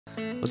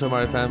What's up,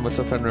 Mario fan? What's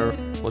up, Fenrir?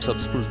 What's up,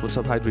 Spruce? What's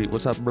up, Hydrate?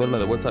 What's up,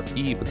 Brother? What's up,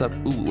 E? What's up,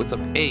 Ooh? What's up,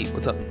 A?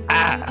 What's up,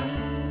 Ah?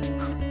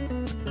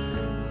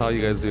 How are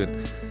you guys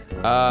doing?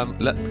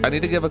 I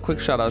need to give a quick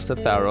shout out to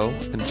Tharo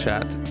in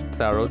chat.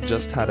 Tharo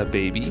just had a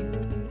baby.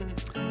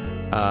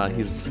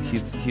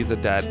 He's a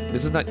dad.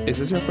 Is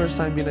this your first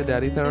time being a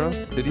daddy, Tharo?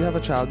 Did you have a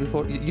child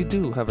before? You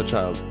do have a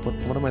child.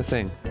 What am I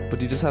saying?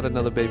 But you just had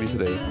another baby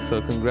today.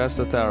 So congrats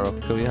to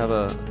Tharo. Can we have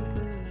a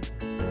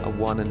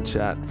one in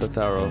chat for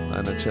Tharo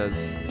and a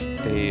Ches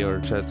A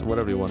or Ches,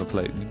 whatever you want to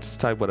play. Just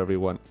type whatever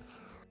you want.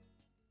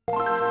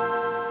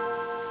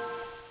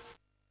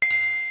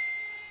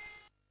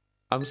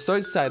 I'm so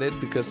excited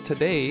because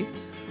today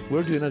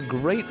we're doing a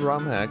great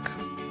ROM hack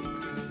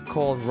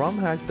called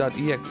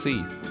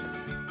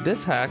romhack.exe.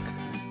 This hack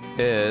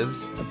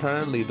is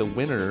apparently the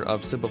winner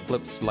of Simple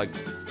Flip's like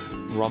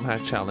ROM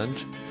hack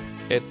challenge.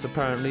 It's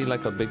apparently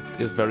like a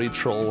very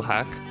troll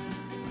hack.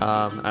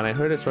 And I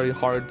heard it's very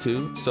hard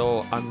too,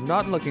 so I'm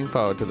not looking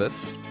forward to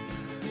this.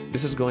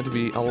 This is going to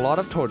be a lot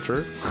of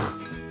torture.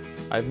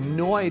 I have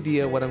no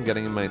idea what I'm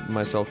getting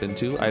myself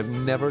into. I've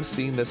never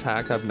seen this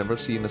hack. I've never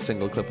seen a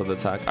single clip of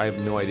this hack. I have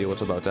no idea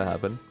what's about to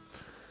happen.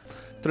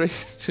 3,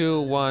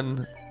 2,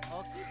 1.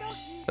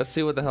 Let's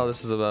see what the hell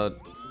this is about.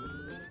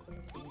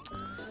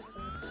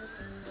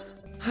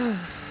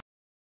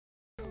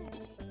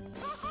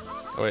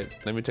 Oh, wait,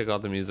 let me take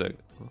out the music.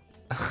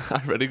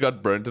 I already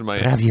got burnt in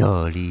my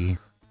ravioli.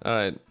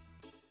 Alright.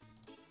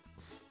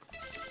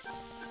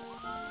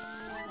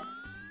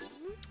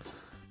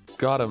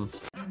 Got him.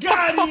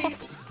 Got him!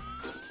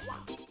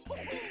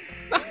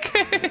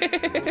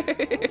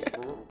 Okay.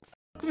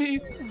 Me.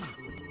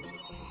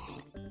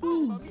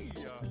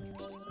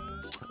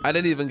 I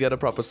didn't even get a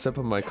proper sip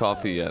of my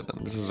coffee yet,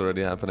 and this is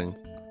already happening.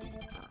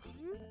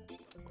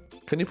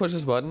 Can you push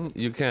this button?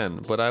 You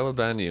can, but I will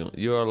ban you.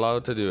 You are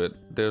allowed to do it.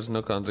 There's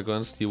no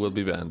consequence. You will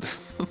be banned.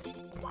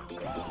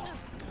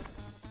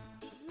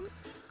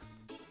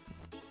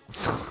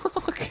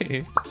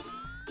 Okay.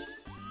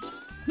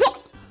 What?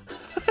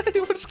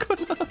 What's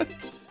going on?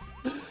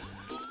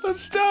 I'm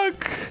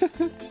stuck.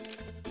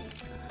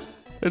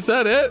 Is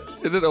that it?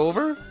 Is it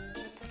over?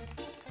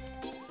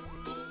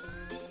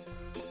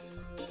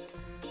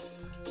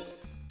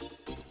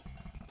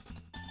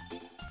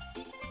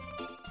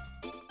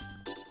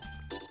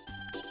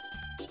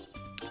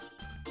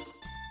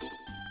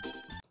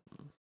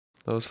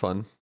 That was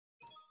fun.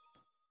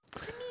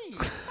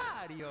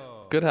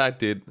 Good hack,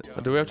 dude.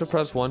 Do we have to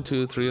press 1,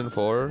 2, 3, and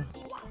 4?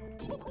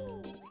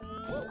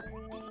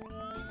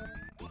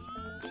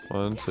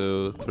 1,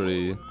 2,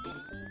 3.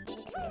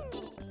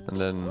 And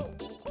then...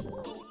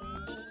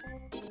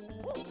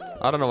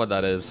 I don't know what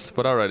that is,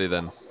 but alrighty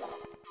then.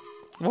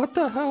 What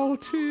the hell,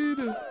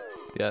 dude?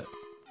 Yeah.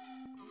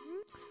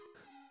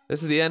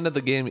 This is the end of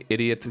the game,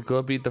 idiot.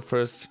 Go beat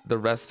the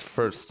rest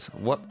first.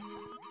 What?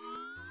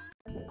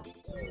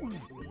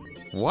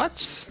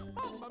 What?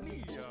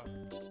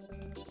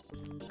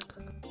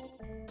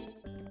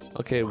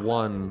 Okay,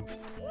 1.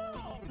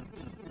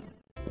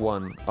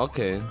 1.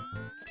 Okay.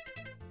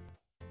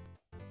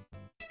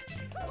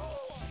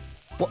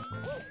 What?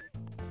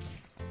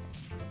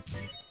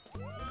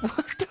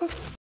 What the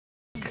f?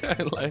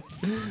 I like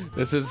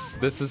this is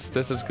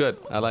good.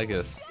 I like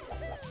this.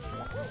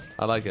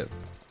 I like it.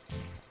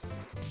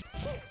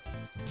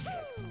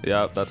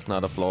 Yeah, that's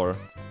not a floor.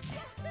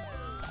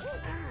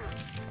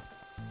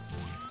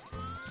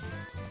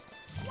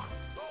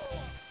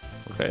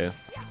 Okay.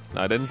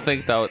 I didn't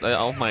think that would,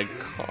 oh my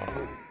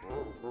god.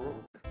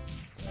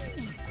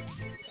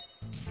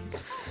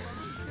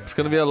 It's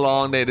gonna be a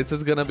long day. This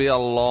is gonna be a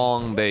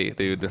long day,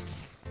 dude.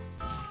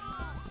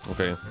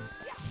 Okay.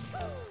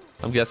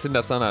 I'm guessing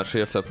that's not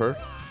actually a flipper.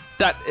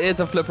 That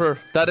is a flipper.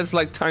 That is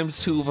like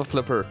 ×2 of a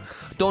flipper.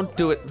 Don't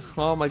do it.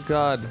 Oh my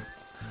god.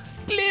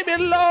 Leave me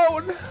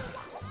alone.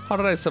 How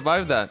did I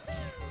survive that?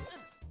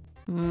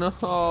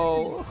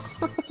 No.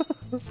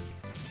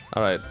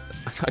 Alright.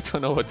 I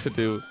don't know what to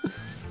do.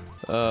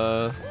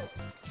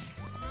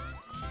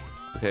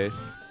 Okay.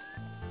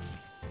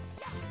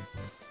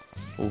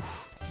 Oof.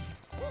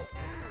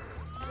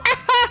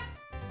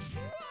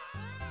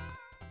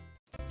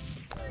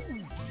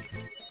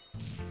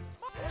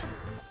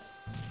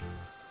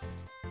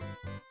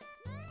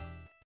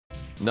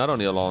 Not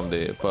only a long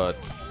day, but...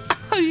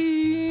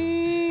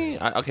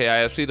 okay,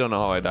 I actually don't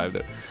know how I dived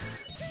it.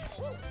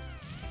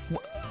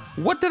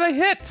 What did I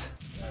hit?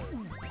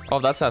 Oh,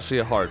 that's actually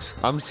a heart.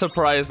 I'm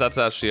surprised that's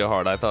actually a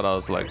heart. I thought I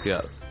was like,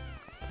 yeah.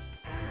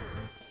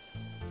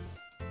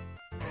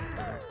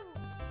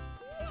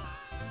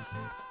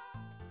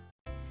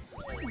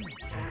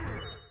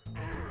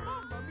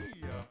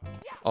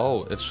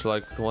 Oh, it's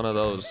like one of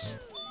those.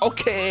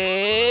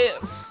 Okay.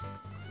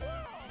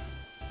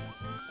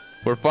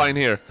 We're fine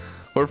here.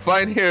 We're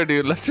fine here,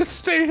 dude. Let's just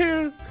stay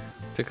here.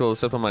 Take a little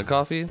sip of my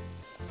coffee.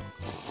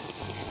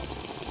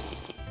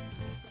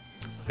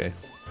 Okay.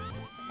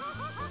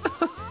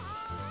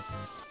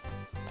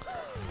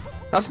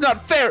 That's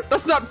not fair!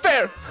 That's not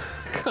fair!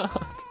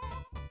 God.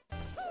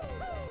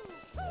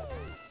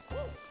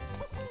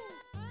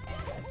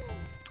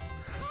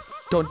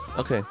 Don't.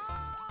 Okay.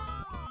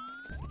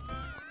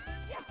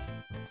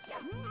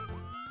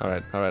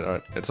 Alright, alright,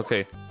 alright. It's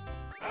okay.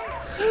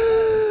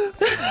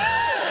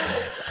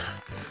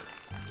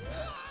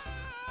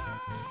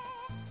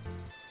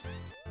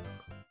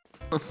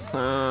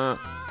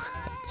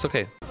 It's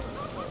okay.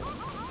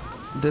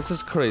 This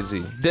is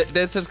crazy.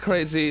 This is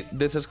crazy.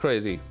 This is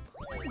crazy.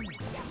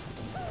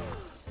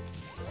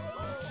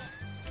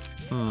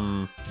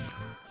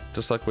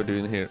 Just like we're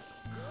doing here.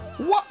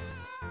 What?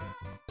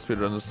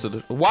 Speedrunners to the.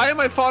 Why am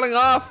I falling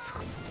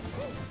off?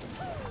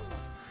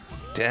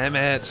 Damn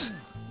it.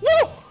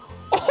 Woo!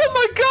 Oh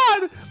my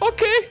god!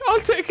 Okay,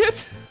 I'll take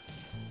it.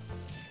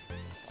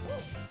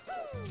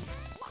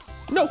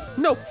 No,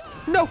 no,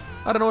 no!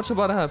 I don't know what's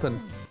about to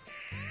happen.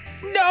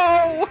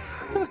 No!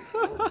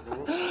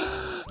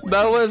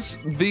 That was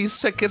the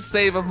sickest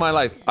save of my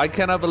life. I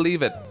cannot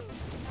believe it.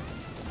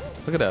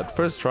 Look at that.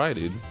 First try,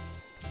 dude.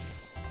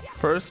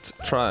 First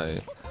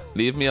try.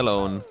 Leave me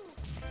alone.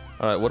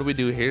 Alright, what do we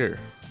do here?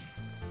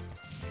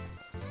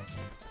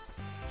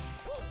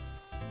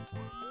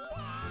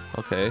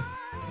 Okay.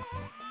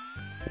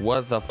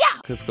 What the f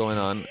is going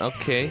on?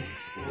 Okay.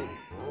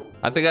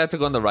 I think I have to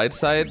go on the right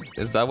side.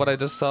 Is that what I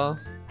just saw?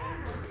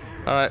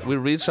 Alright, we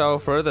reached our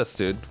furthest,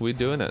 dude. We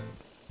doing it.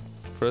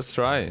 First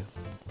try.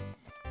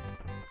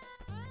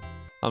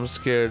 I'm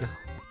scared.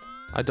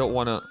 I don't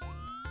wanna...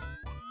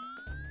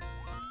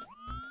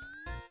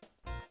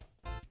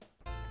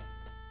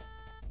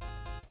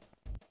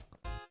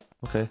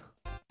 Okay.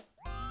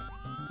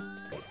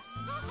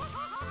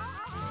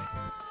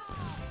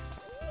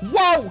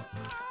 Whoa!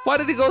 Why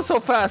did he go so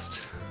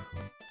fast?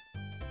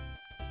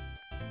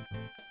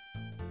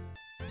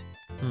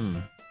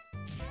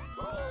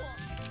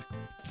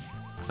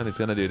 And he's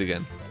gonna do it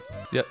again.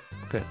 Yep,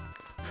 okay.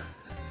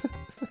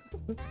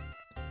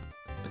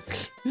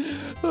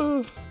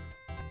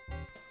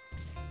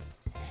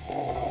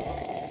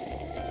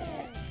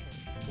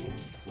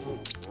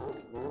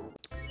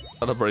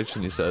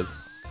 Celebration, he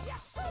says.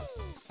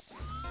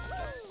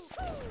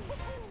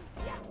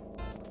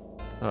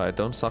 Alright,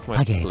 don't suck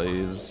my dick,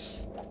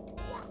 please.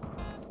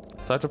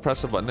 So I have to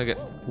press the button again.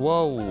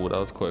 Whoa, that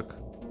was quick.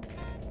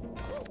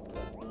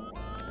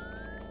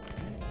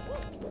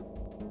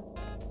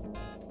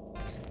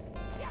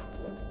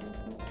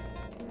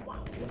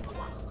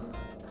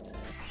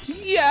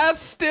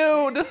 Yes,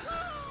 dude!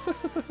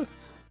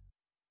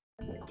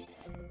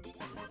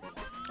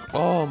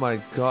 Oh my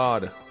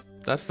god.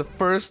 That's the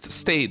first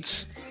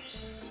stage.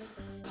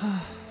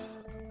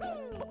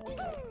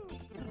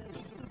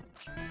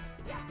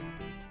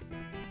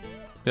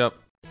 Yep.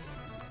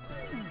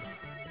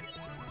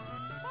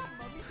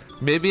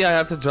 Maybe I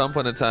have to jump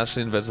when it's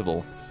actually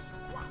invisible.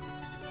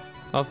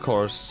 Of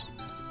course.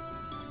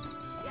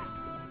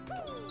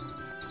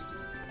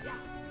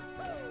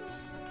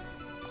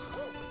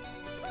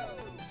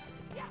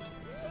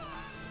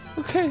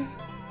 Okay.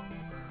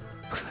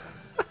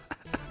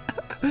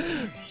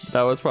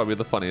 That was probably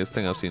the funniest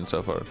thing I've seen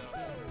so far.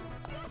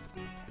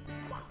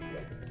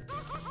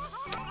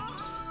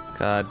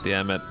 God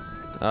damn it.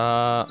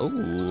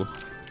 Ooh.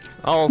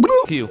 Oh,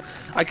 f you.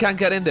 I can't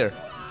get in there.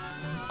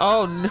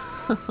 Oh, no.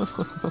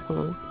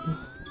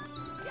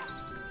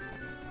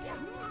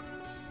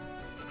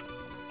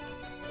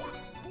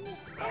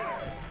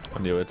 I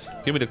knew it.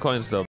 Give me the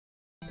coins, though.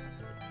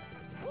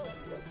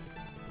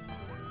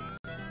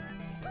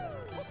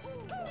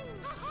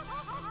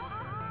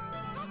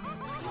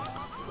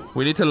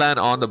 We need to land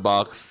on the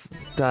box.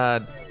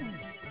 Dad.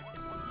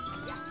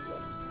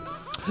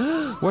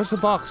 Where's the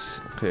box?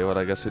 Okay, well,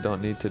 I guess we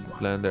don't need to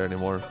land there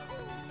anymore.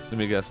 Let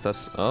me guess,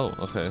 that's... Oh,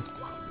 okay.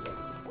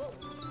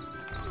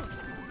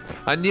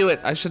 I knew it!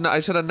 I should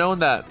have known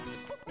that!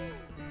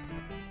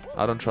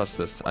 I don't trust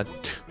this.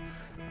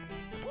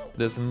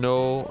 There's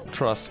no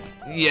trust.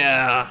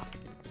 Yeah!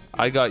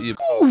 I got you.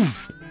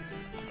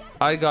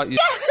 I got you.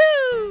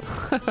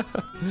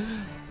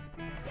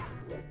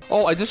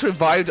 Oh, I just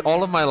revived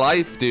all of my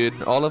life,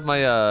 dude. All of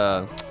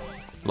my,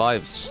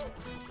 lives.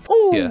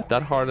 Ooh. Yeah,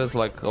 that heart is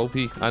like OP.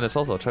 And it's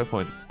also a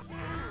checkpoint.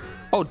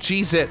 Oh,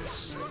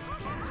 Jesus.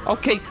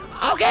 Okay.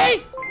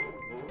 Okay!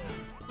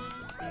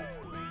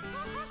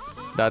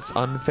 That's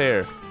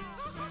unfair.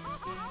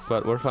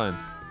 But we're fine.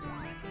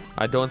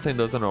 I don't think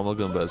those are normal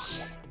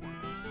Goombas.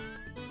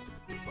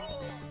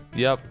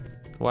 Yep.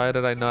 Why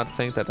did I not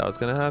think that was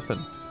gonna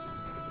happen?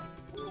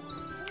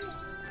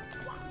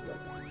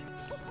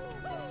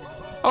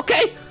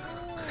 Okay!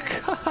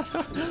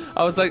 God.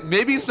 I was like,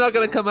 maybe it's not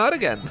gonna come out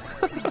again.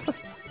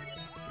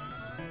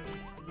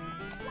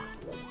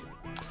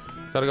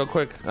 Gotta go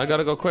quick. I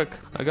gotta go quick.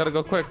 I gotta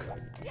go quick.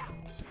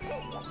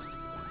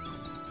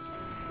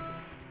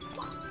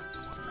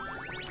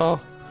 Oh.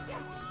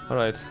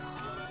 Alright.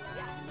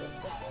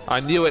 I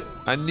knew it.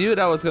 I knew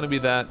that was gonna be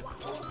that.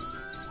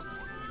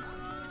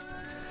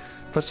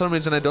 For some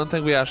reason, I don't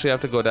think we actually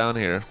have to go down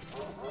here.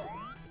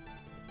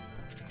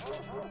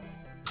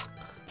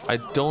 I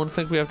don't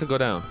think we have to go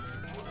down.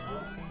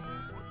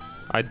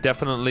 I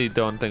definitely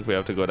don't think we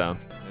have to go down.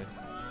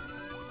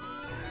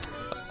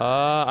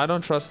 I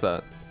don't trust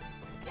that.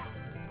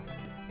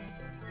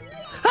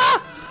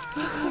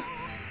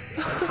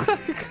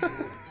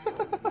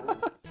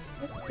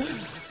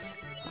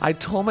 I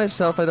told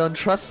myself I don't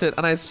trust it,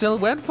 and I still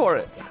went for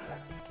it.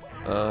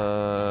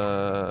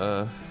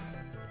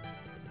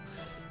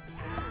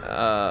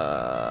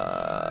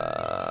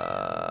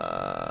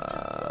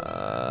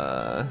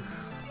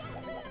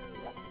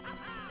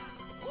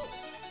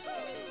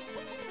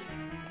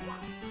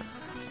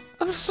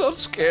 I'm so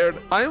scared.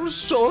 I'm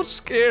so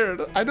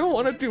scared. I don't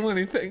want to do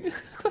anything.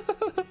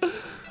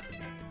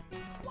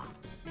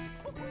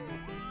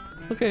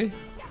 Okay.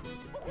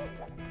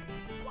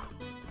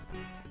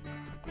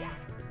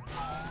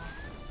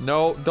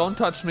 No, don't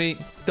touch me.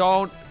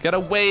 Don't. Get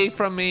away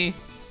from me.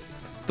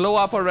 Blow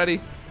up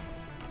already.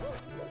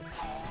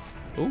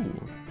 Ooh.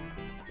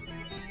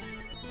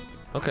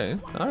 Okay,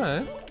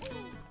 alright.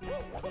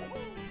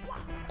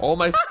 Oh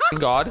my f***ing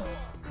god.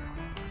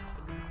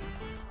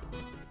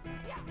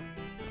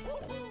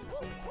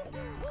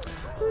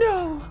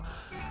 No.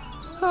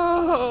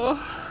 Oh.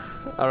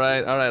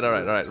 Alright,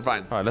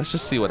 fine. Alright, let's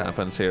just see what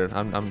happens here.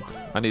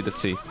 I need to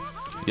see.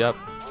 Yep.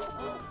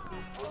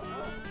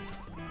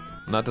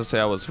 Not to say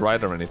I was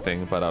right or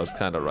anything, but I was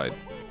kind of right.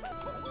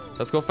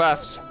 Let's go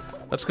fast.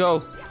 Let's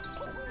go.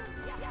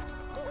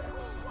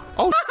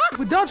 Oh,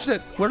 we dodged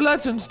it. We're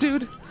legends,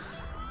 dude.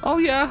 Oh,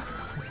 yeah.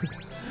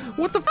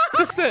 What the f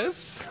is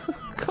this?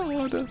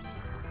 God.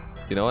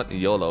 You know what?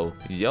 YOLO.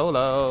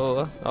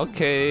 YOLO.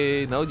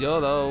 Okay, no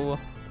YOLO.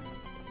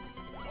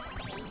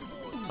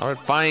 Alright,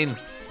 fine.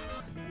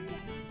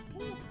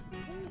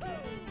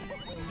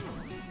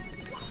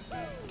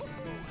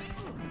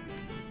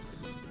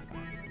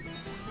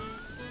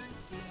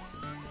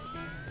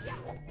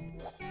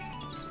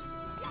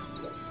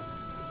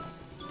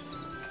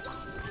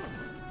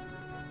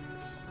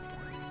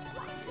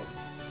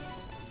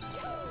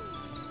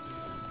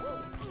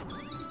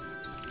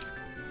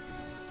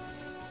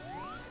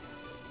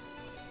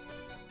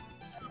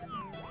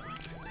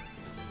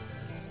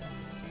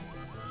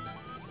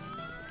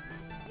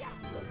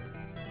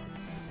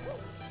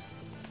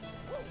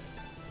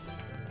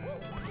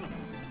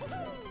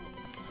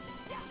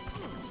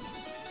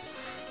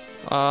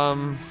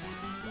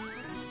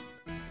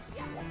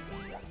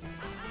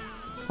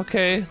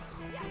 Okay.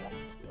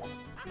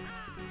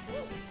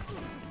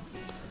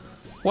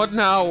 What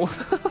now?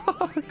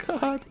 Oh,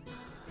 God.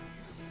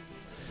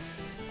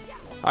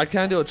 I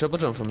can't do a triple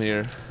jump from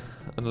here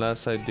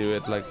unless I do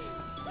it like...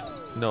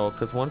 No,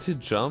 because once you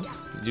jump,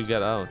 you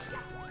get out.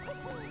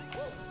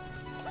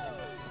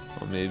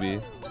 Or maybe...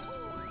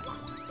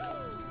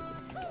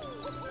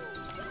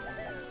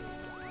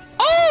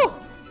 Oh!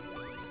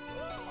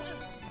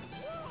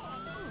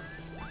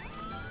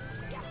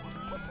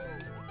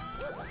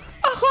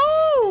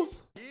 Oh!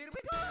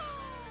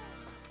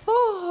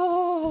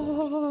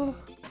 Oh!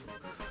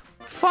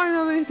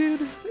 Finally,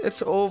 dude.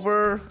 It's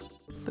over.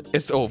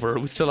 It's over.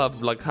 We still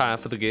have like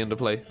half of the game to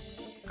play.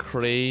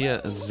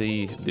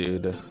 Crazy,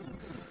 dude.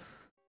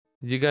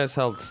 You guys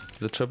helped.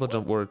 The triple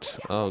jump worked.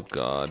 Oh,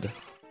 God.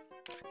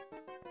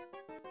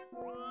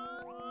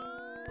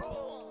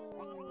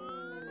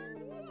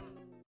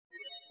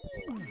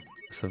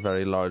 It's a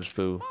very large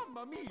boo.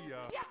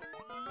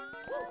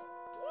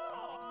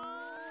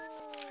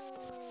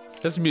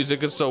 This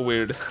music is so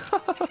weird.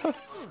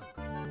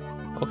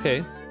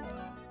 Okay.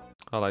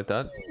 I like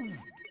that.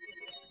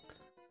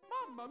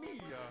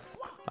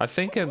 I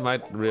think it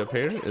might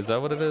reappear. Is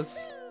that what it is?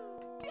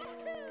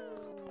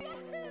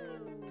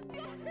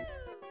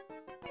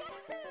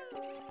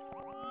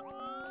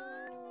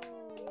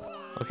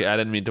 Okay, I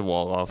didn't mean to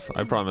wall off.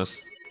 I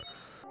promise.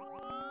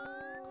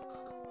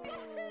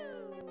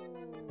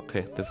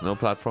 Okay, there's no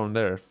platform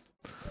there.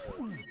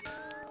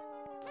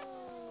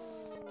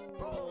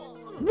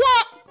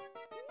 What?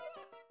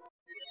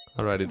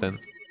 Alrighty then.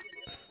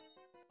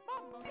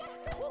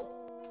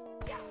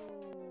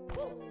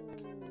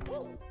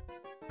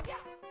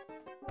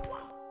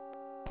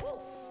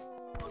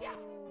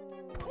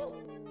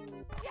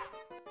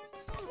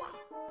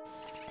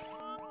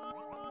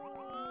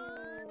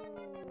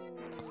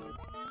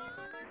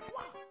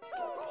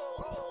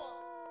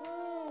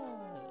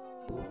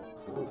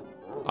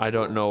 I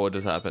don't know what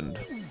just happened.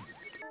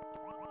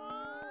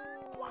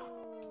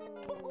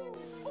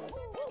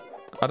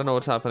 I don't know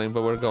what's happening,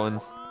 but we're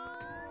going.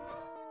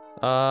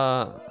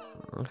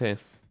 Okay.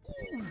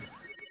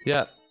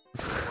 Yeah.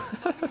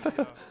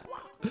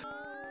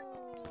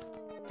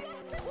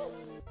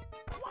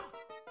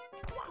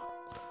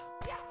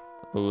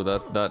 Ooh,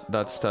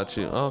 that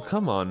statue. Oh,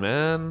 come on,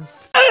 man.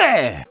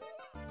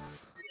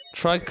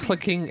 Try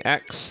clicking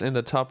X in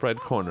the top right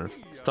corner.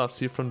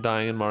 Stops you from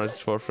dying in Mario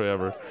 64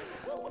 forever.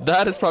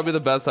 That is probably the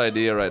best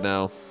idea right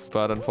now,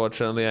 but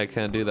unfortunately I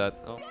can't do that.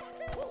 Oh.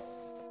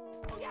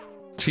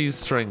 Cheese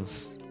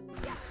strings.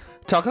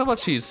 Talking about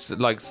cheese,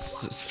 like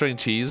string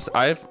cheese,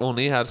 I've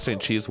only had string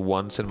cheese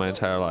once in my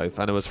entire life,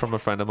 and it was from a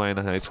friend of mine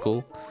in high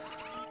school.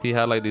 He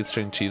had like these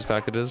string cheese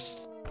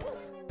packets,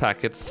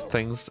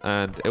 things,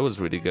 and it was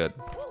really good.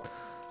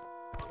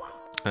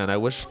 And I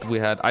wished we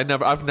had.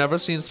 I've never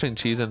seen string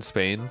cheese in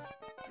Spain.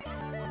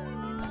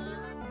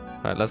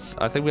 All right,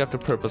 I think we have to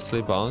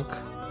purposely bonk.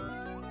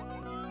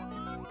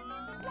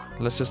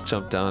 Let's just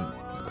jump down.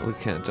 We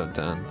can't jump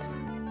down.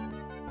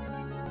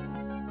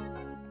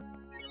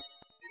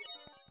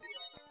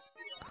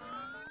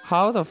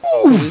 How the f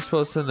are we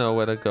supposed to know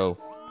where to go?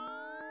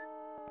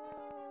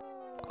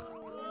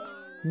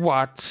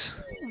 What?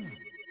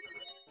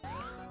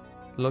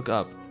 Look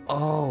up.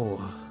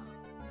 Oh.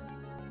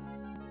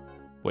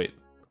 Wait.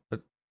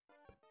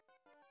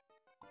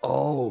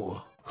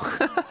 Oh.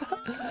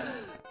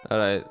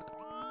 Alright.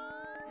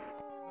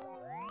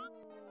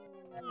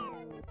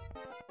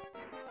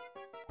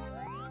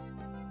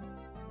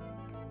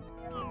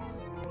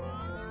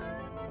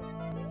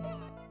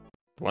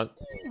 What?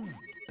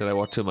 Did I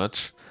watch too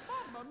much?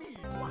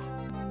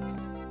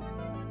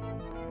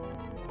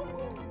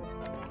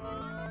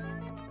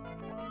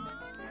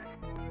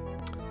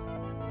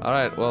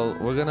 Alright, well,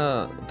 we're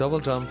gonna double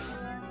jump.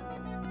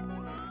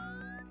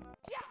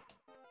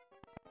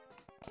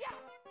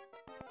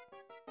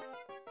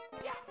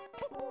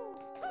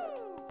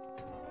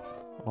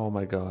 Oh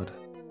my god.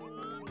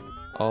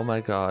 Oh my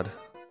god.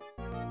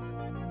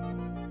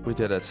 We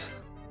did it.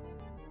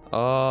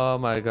 Oh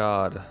my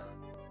god.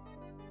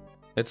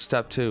 It's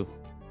step 2.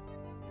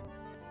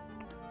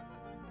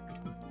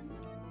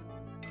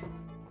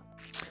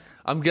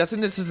 I'm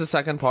guessing this is the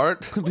second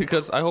part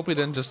because I hope we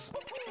didn't just...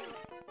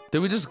 Did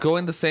we just go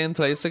in the same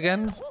place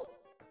again?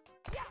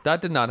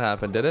 That did not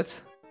happen, did it?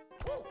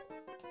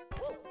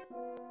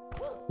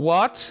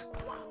 What?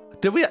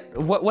 Did we...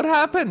 What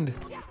happened?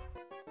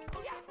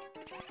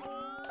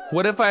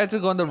 What if I had to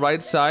go on the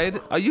right side?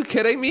 Are you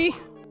kidding me?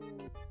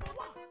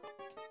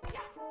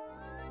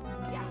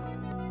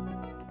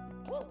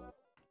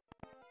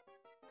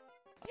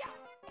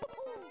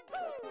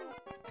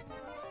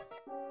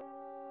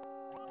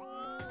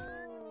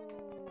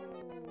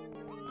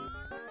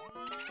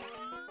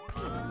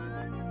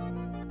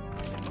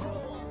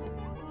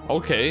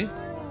 Okay.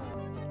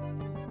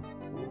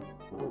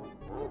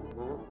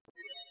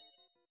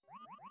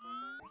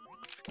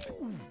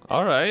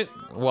 All right.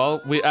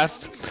 Well, we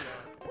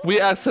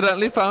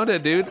accidentally found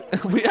it, dude.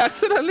 We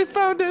accidentally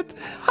found it.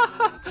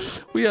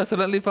 We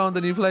accidentally found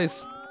the new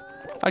place.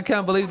 I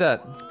can't believe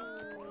that.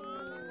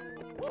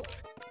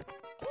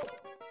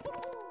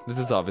 This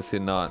is obviously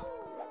not.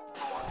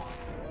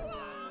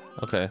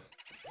 Okay.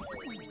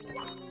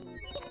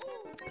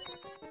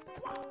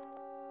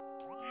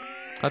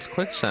 That's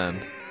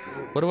quicksand.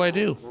 What do I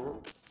do?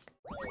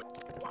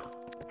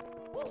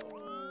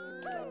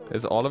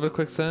 Is all of it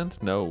quicksand?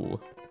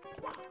 No.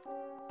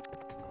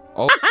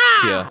 Oh,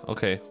 yeah,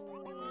 okay.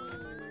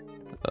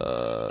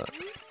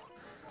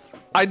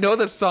 I know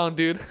this song,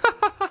 dude.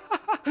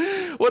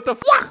 What the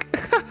fuck?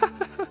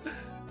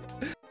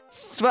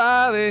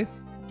 Suave.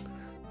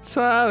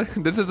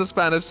 Suave. This is a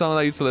Spanish song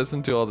I used to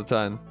listen to all the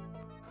time.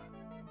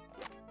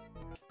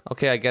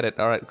 Okay, I get it.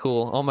 Alright,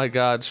 cool. Oh my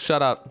god,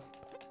 shut up.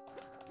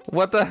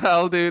 What the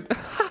hell, dude?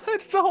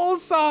 It's the whole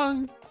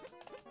song.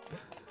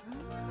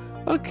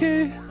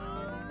 Okay.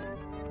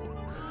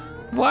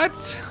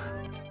 What?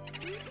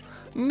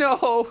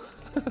 No.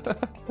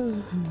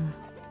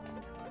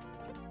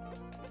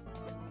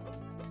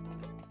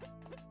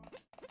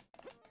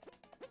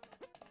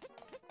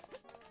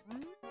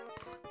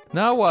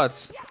 Now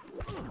what?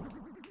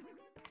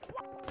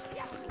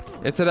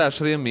 Is it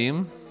actually a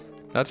meme?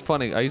 That's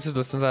funny. I used to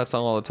listen to that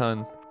song all the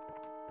time.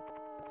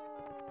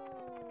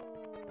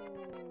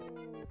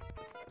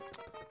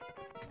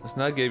 It's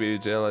not gay baby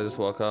jail, I just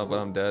walk out, but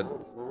I'm dead.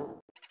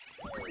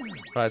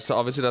 Right, so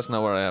obviously that's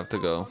not where I have to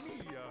go.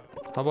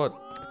 How about...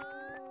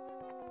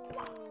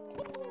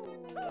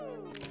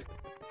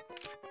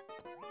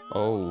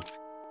 Oh.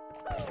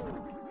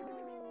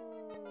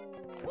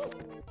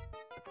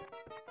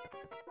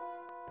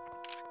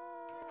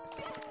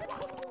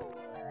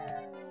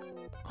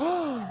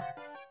 Oh.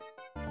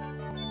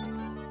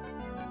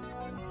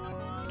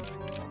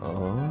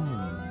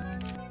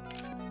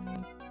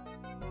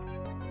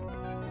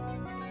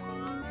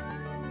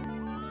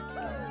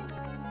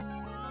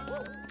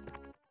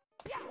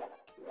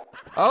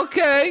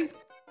 Okay.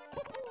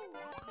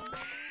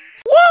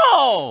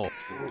 Whoa!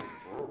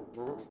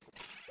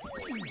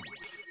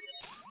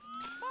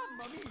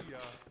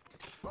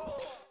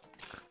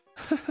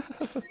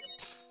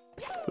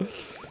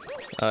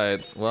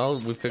 Alright, well,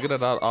 we figured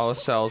it out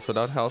ourselves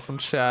without help from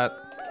chat.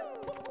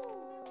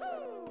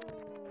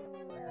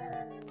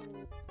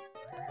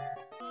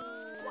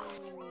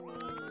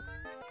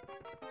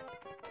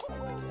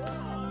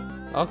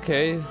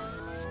 Okay.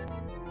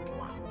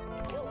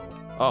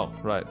 Oh,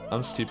 right.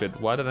 I'm stupid.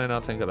 Why did I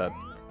not think of that?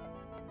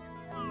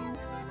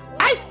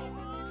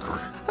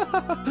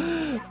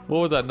 What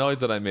was that noise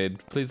that I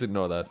made? Please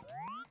ignore that.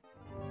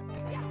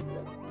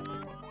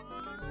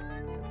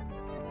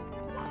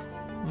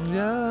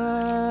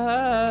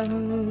 Yeah.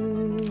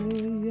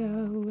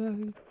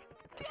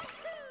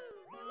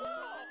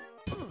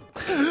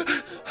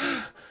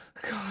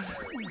 God.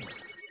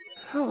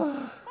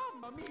 Oh.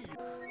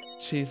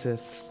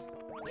 Jesus.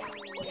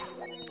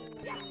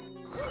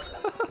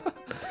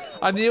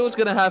 I knew it was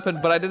gonna happen,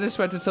 but I didn't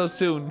expect it so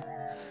soon.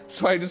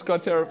 So I just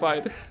got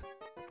terrified.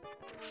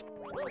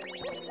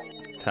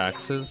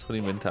 Taxes? What do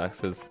you mean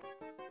taxes?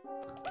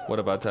 What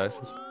about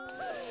taxes?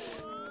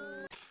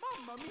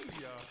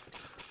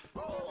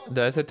 Did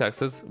I say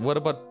taxes? What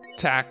about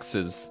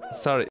taxes?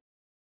 Sorry.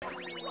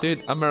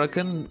 Dude,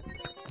 American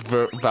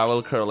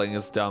vowel curling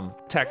is dumb.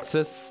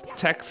 Texas,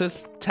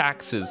 Texas,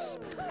 taxes.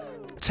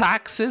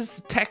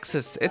 Taxes,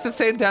 Texas. It's the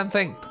same damn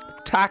thing.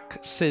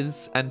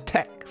 Taxes and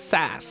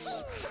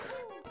Texas.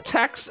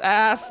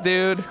 Texas,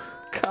 dude.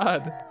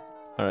 God.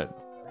 Alright.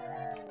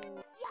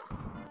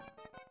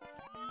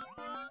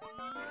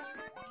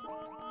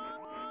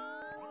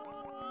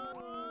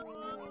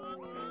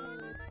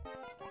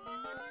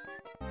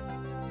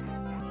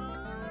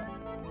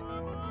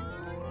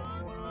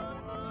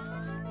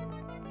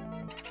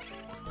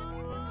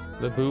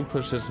 The boo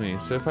pushes me.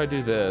 So if I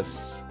do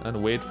this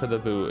and wait for the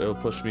boo, it'll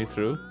push me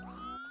through.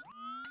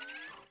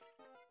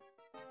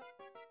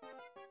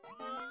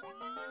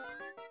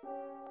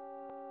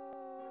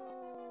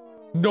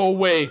 No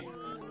way!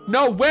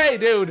 No way,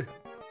 dude!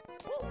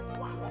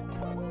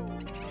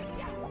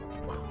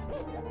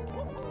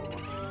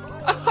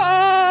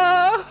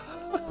 Ah!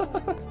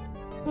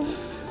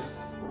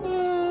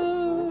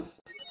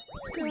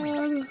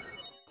 God.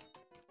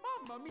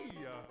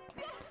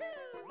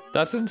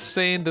 That's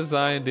insane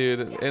design,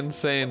 dude.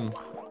 Insane.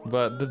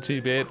 But the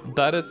G-bait,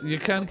 that is, you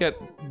can't get,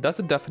 that's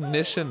a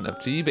definition of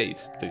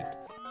G-bait, dude.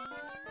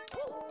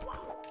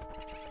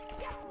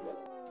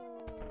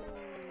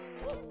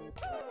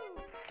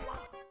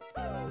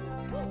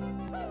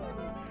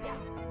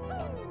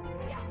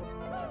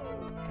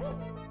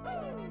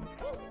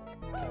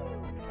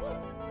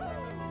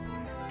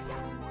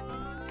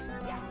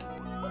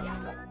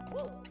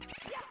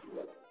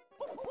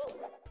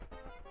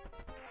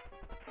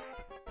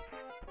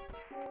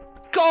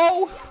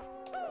 Go!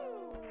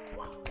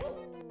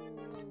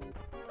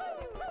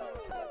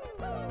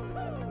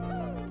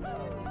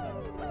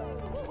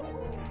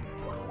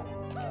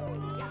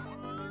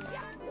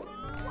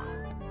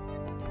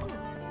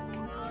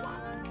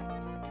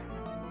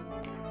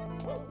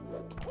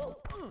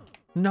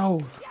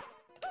 No.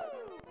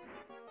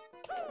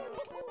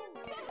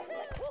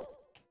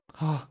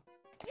 Oh.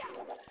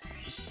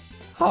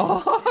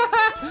 Oh.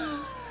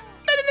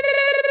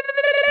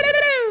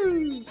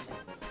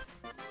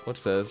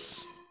 What's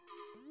this?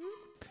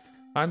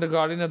 I'm the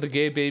guardian of the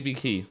gay baby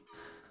key.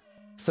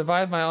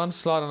 Survive my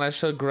onslaught and I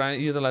shall grant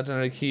you the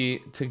legendary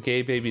key to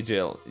gay baby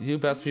jail. You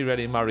best be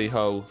ready, Murray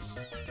Ho.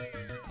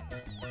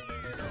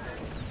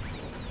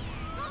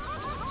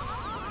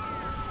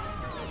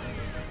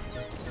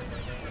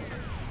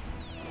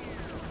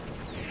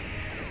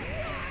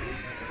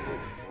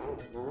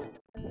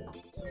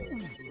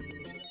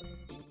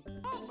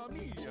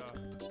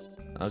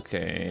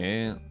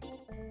 Okay.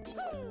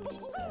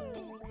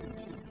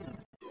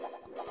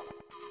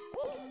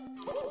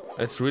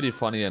 It's really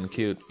funny and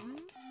cute.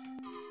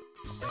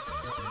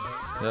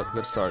 Yep,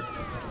 good start.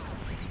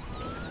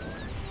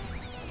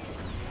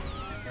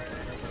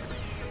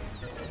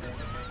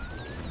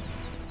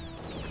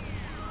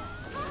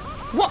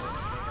 What?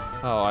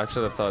 Oh, I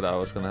should have thought that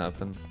was gonna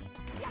happen.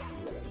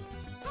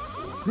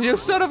 You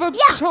son of a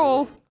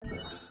bitch!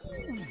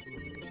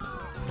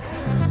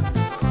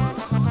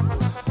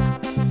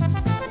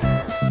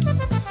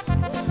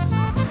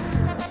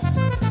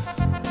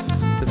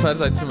 It felt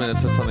like 2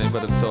 minutes or something,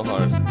 but it's so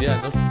hard. Yeah,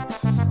 no.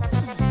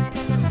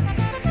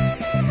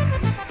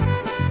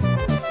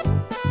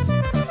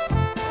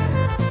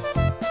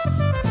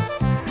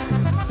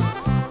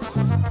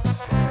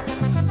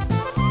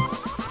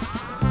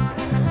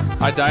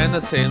 I die in the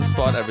same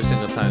spot every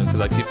single time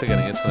because I keep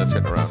forgetting it's gonna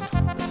turn around.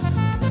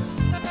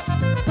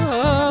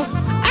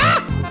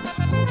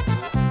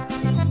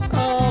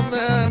 Oh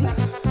man.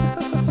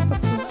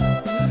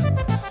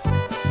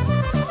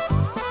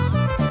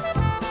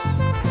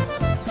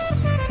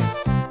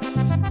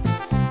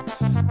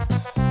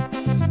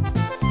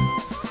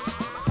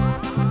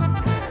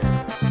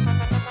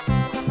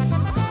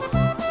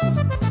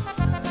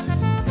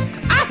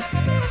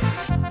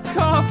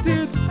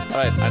 Dude.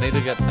 Alright, I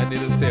need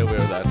to stay aware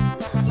of that.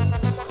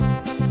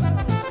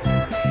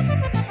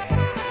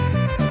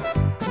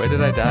 Where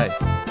did I die?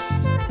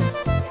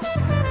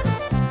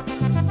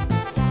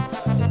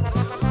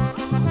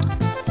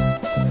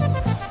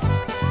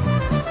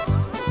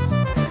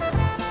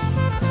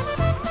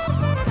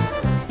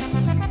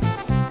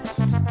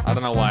 I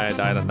don't know why I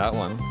died on that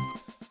one.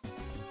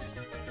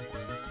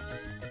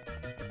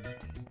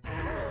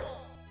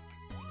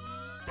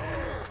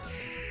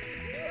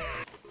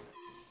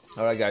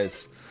 Alright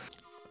guys.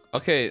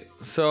 Okay,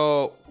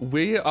 so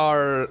we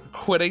are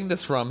quitting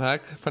this ROM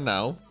hack for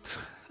now.